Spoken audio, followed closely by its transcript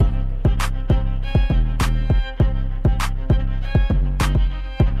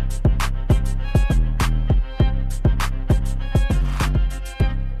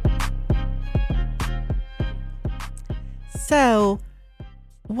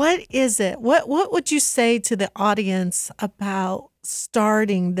what is it? What would you say to the audience about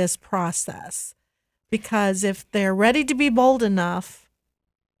starting this process? Because if they're ready to be bold enough,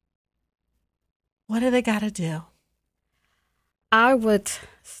 what do they got to do? I would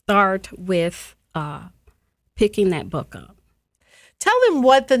start with picking that book up. Tell them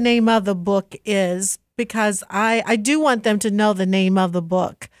what the name of the book is, because I do want them to know the name of the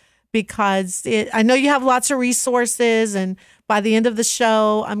book, because I know you have lots of resources, and by the end of the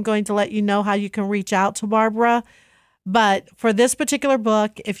show, I'm going to let you know how you can reach out to Barbara. But for this particular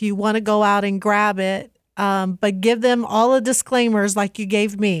book, if you want to go out and grab it, but give them all the disclaimers like you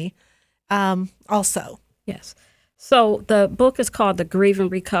gave me also. Yes. So the book is called The Grieving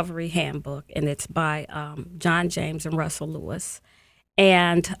Recovery Handbook, and it's by John James and Russell Lewis.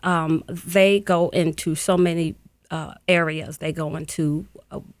 And they go into so many areas. They go into,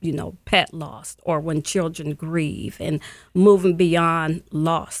 pet loss, or when children grieve, and moving beyond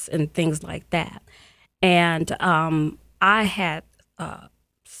loss and things like that. And I had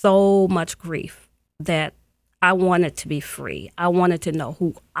so much grief that I wanted to be free. I wanted to know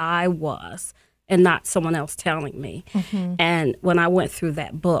who I was and not someone else telling me. Mm-hmm. And when I went through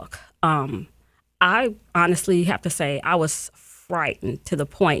that book, I honestly have to say I was frightened to the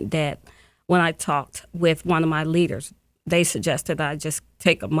point that when I talked with one of my leaders, they suggested I just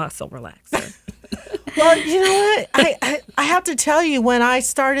take a muscle relaxer. Well, you know what? I have to tell you, when I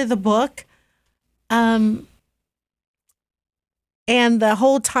started the book, and the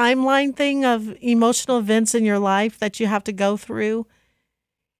whole timeline thing of emotional events in your life that you have to go through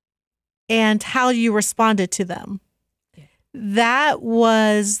and how you responded to them, that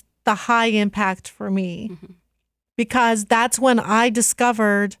was the high impact for me. Mm-hmm. Because that's when I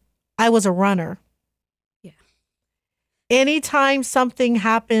discovered I was a runner. Yeah. Anytime something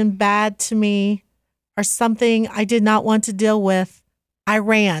happened bad to me or something I did not want to deal with, I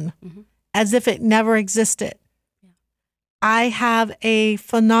ran as if it never existed. Yeah. I have a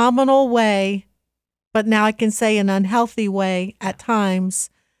phenomenal way, but now I can say an unhealthy way at times,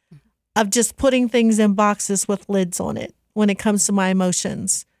 of just putting things in boxes with lids on it when it comes to my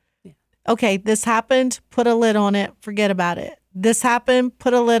emotions. Okay, this happened, put a lid on it, forget about it. This happened,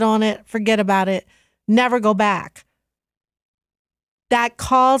 put a lid on it, forget about it, never go back. That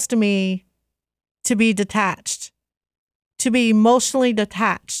caused me to be detached, to be emotionally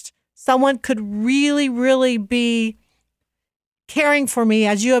detached. Someone could really, really be caring for me,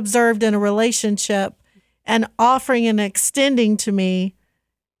 as you observed in a relationship, and offering and extending to me,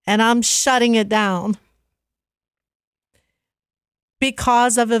 and I'm shutting it down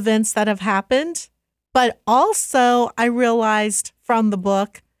because of events that have happened. But also, I realized from the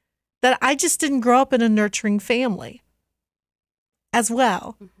book that I just didn't grow up in a nurturing family as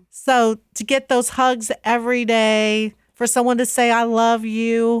well. Mm-hmm. So to get those hugs every day, for someone to say, I love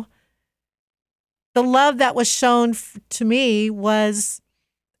you, the love that was shown to me was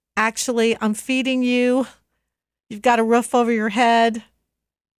actually, I'm feeding you, you've got a roof over your head,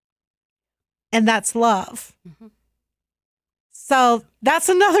 and that's love. Mm-hmm. So that's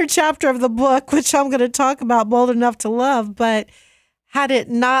another chapter of the book, which I'm going to talk about, Bold Enough to Love. But had it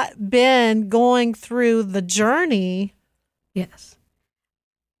not been going through the journey, yes,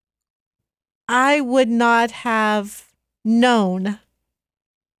 I would not have known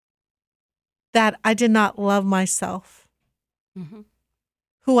that I did not love myself,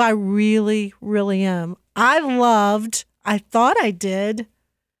 who I really, really am. I thought I did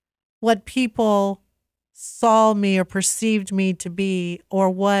what people saw me or perceived me to be,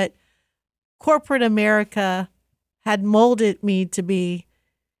 or what corporate America had molded me to be.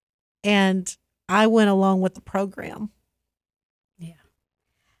 And I went along with the program. Yeah.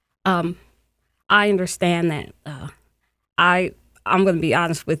 I understand that. I'm going to be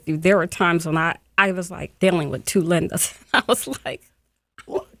honest with you. There were times when I was like dealing with two Lindas. I was like,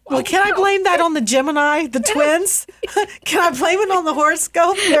 well, can I blame that on the Gemini, the twins? Can I blame it on the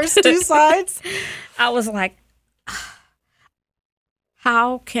horoscope? There's two sides. I was like,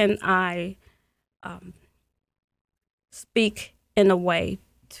 how can I speak in a way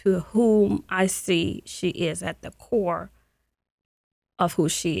to whom I see she is at the core of who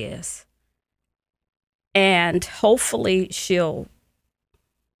she is? And hopefully she'll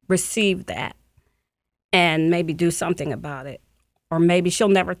receive that and maybe do something about it. Or maybe she'll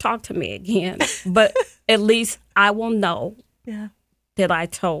never talk to me again. But at least I will know that I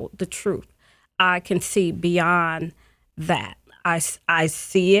told the truth. I can see beyond that. I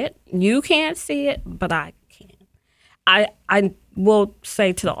see it. You can't see it, but I can. I will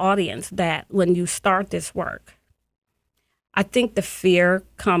say to the audience that when you start this work, I think the fear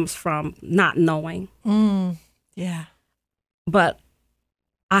comes from not knowing. Yeah. But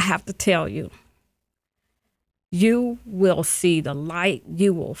I have to tell you, you will see the light.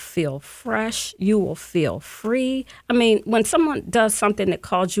 You will feel fresh. You will feel free. I mean, when someone does something that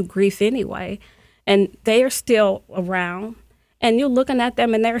caused you grief anyway, and they are still around, and you're looking at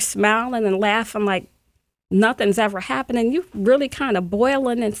them and they're smiling and laughing like nothing's ever happened, and you really kind of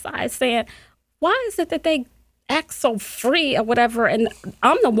boiling inside saying, why is it that they act so free or whatever? And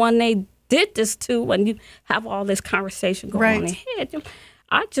I'm the one they did this to, when you have all this conversation going on in your head.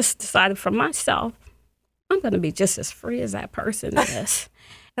 I just decided for myself, I'm going to be just as free as that person is.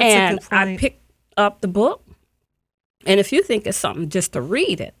 And I picked up the book. And if you think it's something just to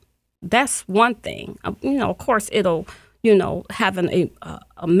read it, that's one thing. Of course, it'll, have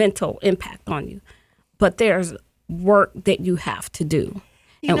a mental impact on you. But there's work that you have to do.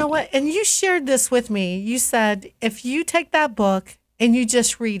 You know what? And you shared this with me. You said, if you take that book and you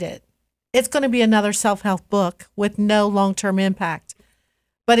just read it, it's going to be another self-help book with no long-term impact.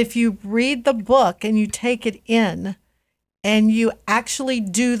 But if you read the book and you take it in and you actually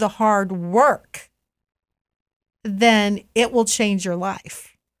do the hard work, then it will change your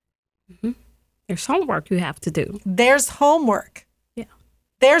life. Mm-hmm. There's homework you have to do. There's homework. Yeah.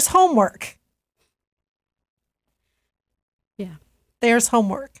 There's homework. Yeah. There's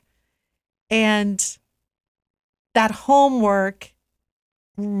homework. And that homework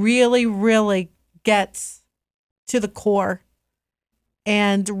really, really gets to the core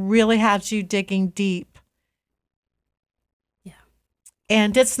and really has you digging deep. Yeah.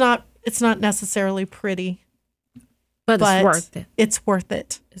 And it's not necessarily pretty. But it's worth it. It's worth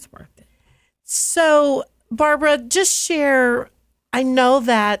it. It's worth it. So, Barbara, just share. I know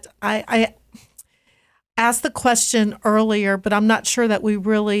that I asked the question earlier, but I'm not sure that we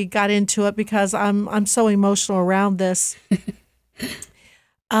really got into it because I'm so emotional around this.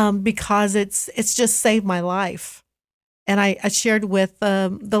 Because it's just saved my life. And I shared with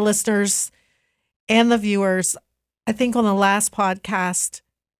the listeners and the viewers, I think on the last podcast,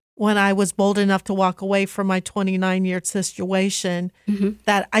 when I was bold enough to walk away from my 29-year situation, mm-hmm.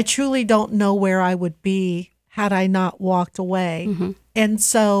 that I truly don't know where I would be had I not walked away. Mm-hmm. And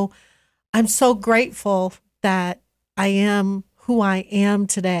so I'm so grateful that I am who I am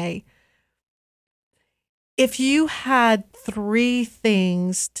today. If you had 3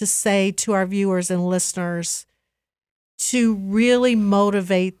 things to say to our viewers and listeners to really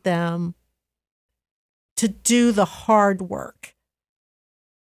motivate them to do the hard work,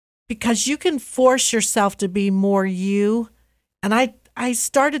 because you can force yourself to be more you. And I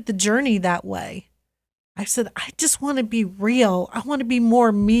started the journey that way. I said, I just want to be real. I want to be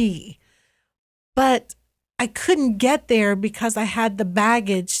more me. But I couldn't get there because I had the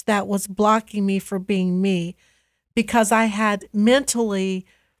baggage that was blocking me from being me, because I had mentally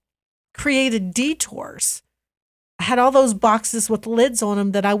created detours. I had all those boxes with lids on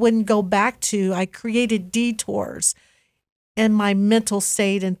them that I wouldn't go back to. I created detours in my mental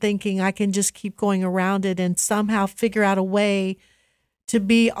state and thinking I can just keep going around it and somehow figure out a way to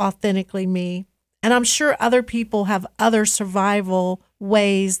be authentically me. And I'm sure other people have other survival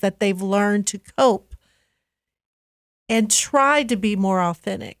ways that they've learned to cope and try to be more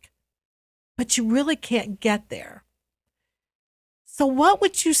authentic, but you really can't get there. So what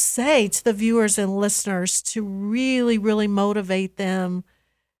would you say to the viewers and listeners to really, really motivate them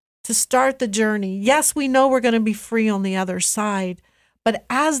to start the journey? Yes, we know we're going to be free on the other side, but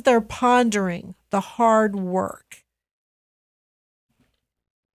as they're pondering the hard work,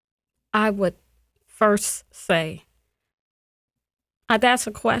 I would first say, I'd ask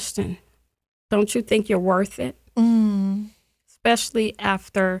a question. Don't you think you're worth it? Especially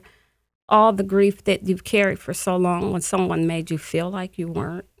after all the grief that you've carried for so long, when someone made you feel like you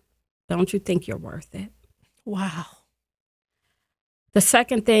weren't. Don't you think you're worth it? Wow. The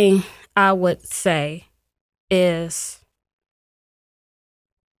second thing I would say is,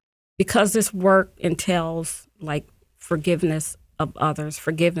 because this work entails like forgiveness of others,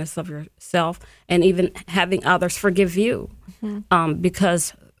 forgiveness of yourself, and even having others forgive you,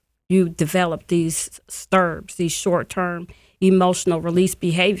 because you develop these STIRBs, these short-term emotional release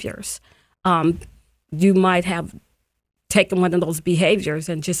behaviors. You might have taken one of those behaviors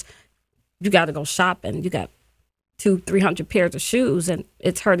and just, you got to go shopping. You got 200-300 pairs of shoes and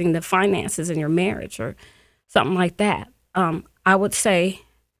it's hurting the finances in your marriage or something like that. I would say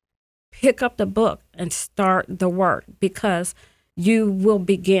pick up the book and start the work, because you will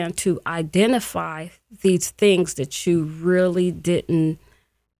begin to identify these things that you really didn't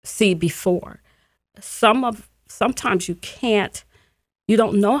see before. Sometimes you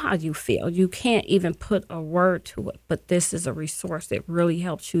don't know how you feel. You can't even put a word to it, but this is a resource that really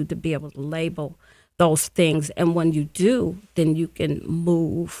helps you to be able to label those things. And when you do, then you can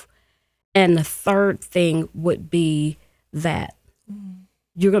move. And the third thing would be that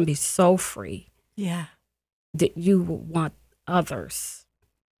you're going to be so free. Yeah. That you will want others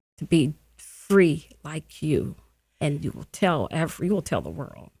to be free like you, and you will tell the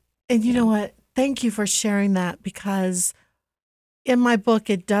world. And you know what? Thank you for sharing that, because in my book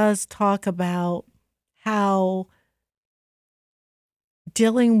it does talk about how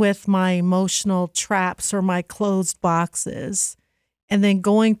dealing with my emotional traps or my closed boxes, and then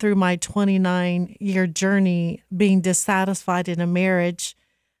going through my 29-year journey being dissatisfied in a marriage,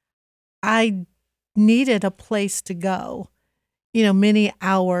 I needed a place to go, many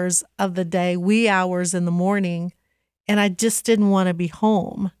hours of the day, wee hours in the morning, and I just didn't want to be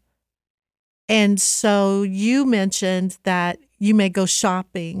home. And so you mentioned that you may go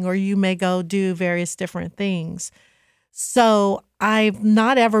shopping or you may go do various different things. So I've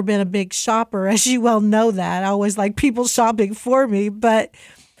not ever been a big shopper, as you well know that. I always like people shopping for me. But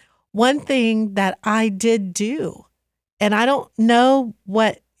one thing that I did do, and I don't know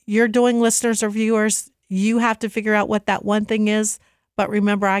what you're doing, listeners or viewers, you have to figure out what that one thing is. But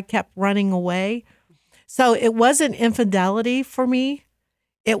remember, I kept running away. So it wasn't infidelity for me.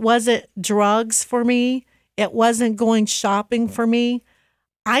 It wasn't drugs for me. It wasn't going shopping for me.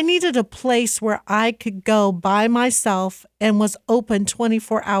 I needed a place where I could go by myself and was open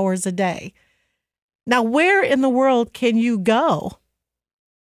 24 hours a day. Now, where in the world can you go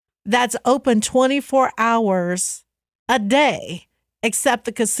that's open 24 hours a day except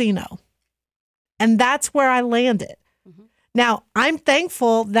the casino? And that's where I landed. Mm-hmm. Now, I'm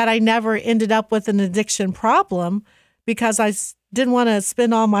thankful that I never ended up with an addiction problem, because I didn't want to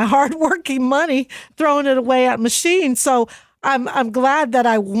spend all my hard-working money throwing it away at machines. So I'm glad that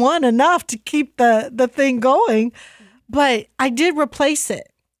I won enough to keep the thing going, but I did replace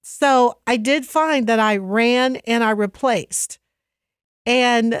it. So I did find that I ran and I replaced.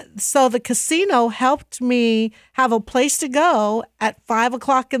 And so the casino helped me have a place to go at 5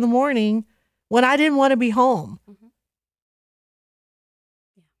 o'clock in the morning when I didn't want to be home. Mm-hmm.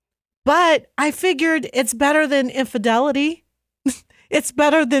 But I figured it's better than infidelity. It's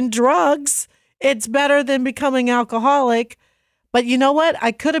better than drugs. It's better than becoming alcoholic. But you know what?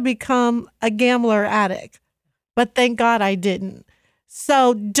 I could have become a gambler addict, but thank God I didn't.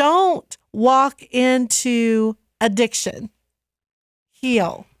 So don't walk into addiction.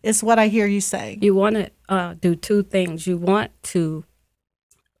 Heal is what I hear you saying. You want to do two things. You want to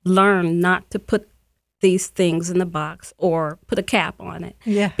learn not to put these things in the box or put a cap on it.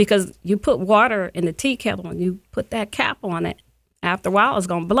 Yeah. Because you put water in the tea kettle and you put that cap on it, after a while it's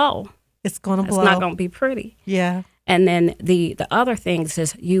going to blow. It's going to blow. It's not going to be pretty. Yeah. And then the other things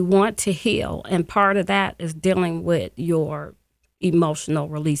is you want to heal. And part of that is dealing with your emotional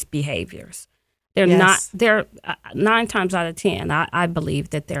release behaviors. They're not, 9 times out of 10, I believe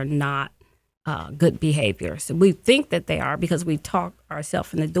that they're not good behaviors. We think that they are because we talk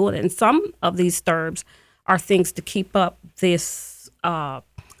ourselves into doing it. And some of these disturbs are things to keep up this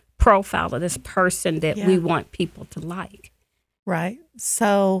profile of this person that we want people to like. Right.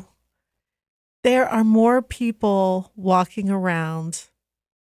 So there are more people walking around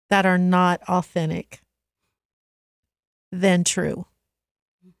that are not authentic than true.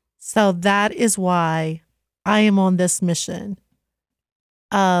 So that is why I am on this mission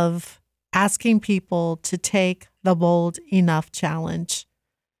of asking people to take the Bold Enough Challenge.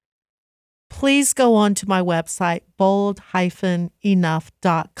 Please go on to my website,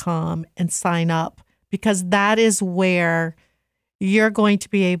 bold-enough.com, and sign up, because that is where you're going to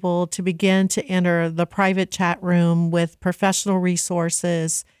be able to begin to enter the private chat room with professional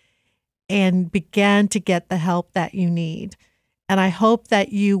resources and begin to get the help that you need. And I hope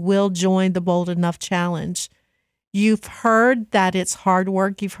that you will join the Bold Enough Challenge. You've heard that it's hard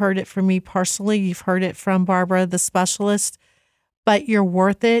work. You've heard it from me personally. You've heard it from Barbara, the specialist, but you're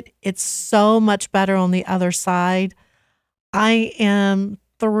worth it. It's so much better on the other side. I am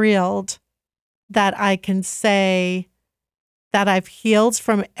thrilled that I can say that I've healed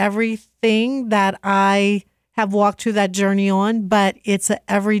from everything that I have walked through that journey on, but it's an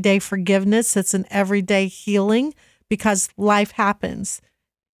everyday forgiveness. It's an everyday healing, because life happens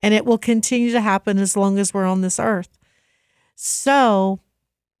and it will continue to happen as long as we're on this earth. So,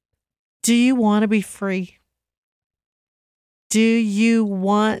 do you want to be free? Do you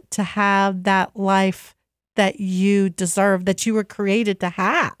want to have that life that you deserve, that you were created to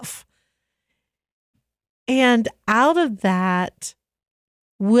have? And out of that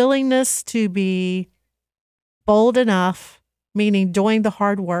willingness to be bold enough, meaning doing the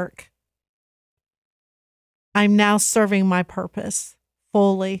hard work, I'm now serving my purpose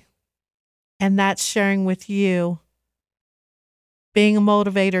fully. And that's sharing with you, being a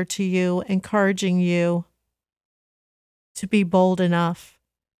motivator to you, encouraging you to be bold enough.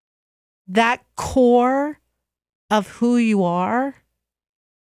 That core of who you are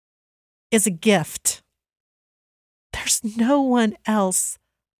is a gift. There's no one else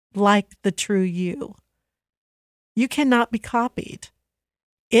like the true you. You cannot be copied.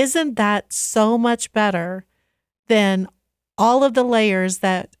 Isn't that so much better than all of the layers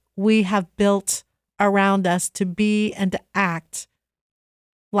that we have built around us to be and to act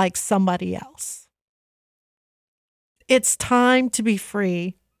like somebody else? It's time to be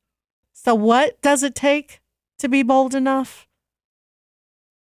free. So what does it take to be bold enough?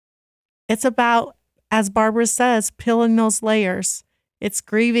 It's about, as Barbara says, peeling those layers. It's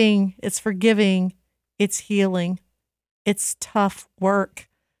grieving, it's forgiving, it's healing. It's tough work.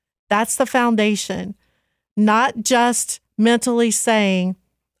 That's the foundation. Not just mentally saying,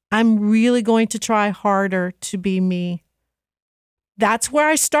 I'm really going to try harder to be me. That's where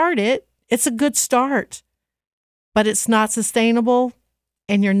I started. It's a good start, but it's not sustainable,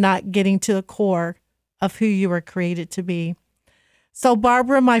 and you're not getting to the core of who you were created to be. So,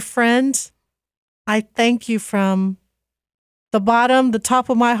 Barbara, my friend, I thank you from the top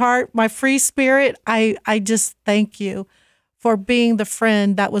of my heart, my free spirit. I just thank you for being the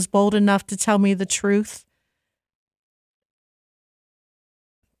friend that was bold enough to tell me the truth.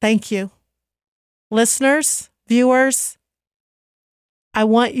 Thank you. Listeners, viewers, I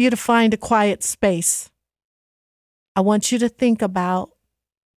want you to find a quiet space. I want you to think about,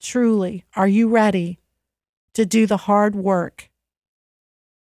 truly, are you ready to do the hard work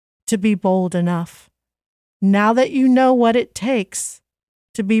to be bold enough? Now that you know what it takes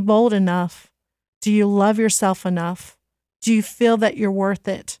to be bold enough, do you love yourself enough? Do you feel that you're worth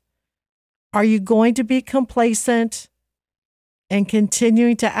it? Are you going to be complacent and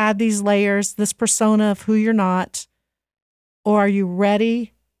continuing to add these layers, this persona of who you're not? Or are you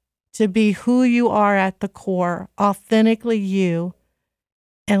ready to be who you are at the core, authentically you,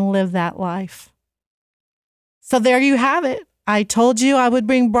 and live that life? So there you have it. I told you I would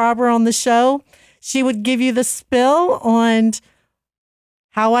bring Barbara on the show. She would give you the spill on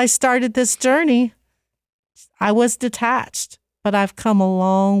how I started this journey. I was detached, but I've come a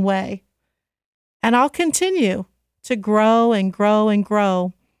long way. And I'll continue to grow and grow and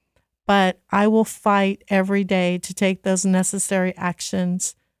grow. But I will fight every day to take those necessary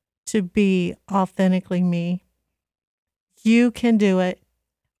actions to be authentically me. You can do it.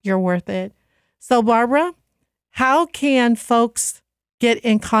 You're worth it. So, Barbara, how can folks get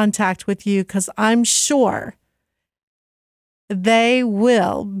in contact with you? Because I'm sure they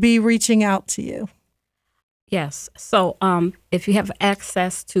will be reaching out to you. Yes. So if you have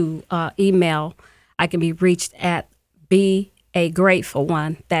access to email, I can be reached at Be a Grateful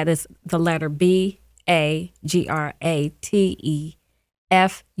One. That is the letter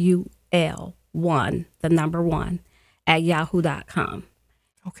BAGRATEFUL1, the number 1, at yahoo.com.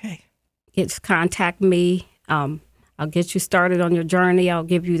 Okay. It's contact me. I'll get you started on your journey. I'll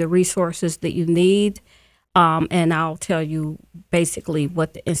give you the resources that you need. And I'll tell you basically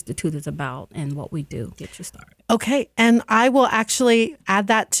what the Institute is about and what we do. Get you started. Okay. And I will actually add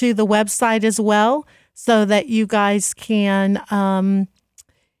that to the website as well, so that you guys can, have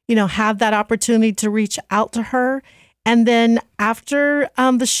that opportunity to reach out to her. And then after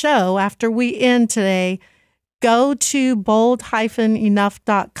the show, after we end today, go to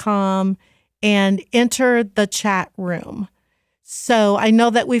bold-enough.com and enter the chat room. So I know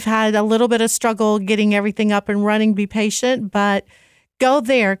that we've had a little bit of struggle getting everything up and running. Be patient, but go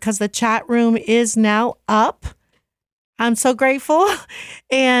there because the chat room is now up. I'm so grateful.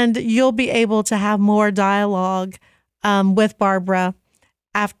 And you'll be able to have more dialogue with Barbara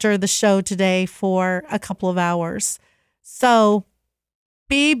after the show today for a couple of hours. So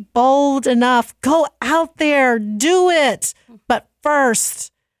be bold enough. Go out there. Do it. But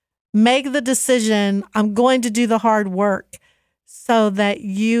first, make the decision. I'm going to do the hard work, so that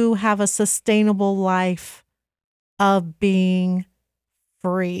you have a sustainable life of being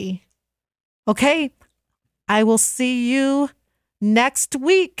free. Okay, I will see you next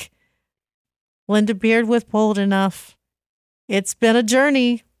week. Linda Beard with Bold Enough. It's been a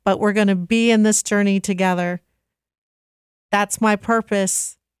journey, but we're going to be in this journey together. That's my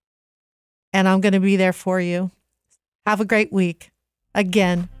purpose, and I'm going to be there for you. Have a great week.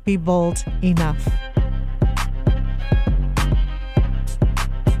 Again, be bold enough.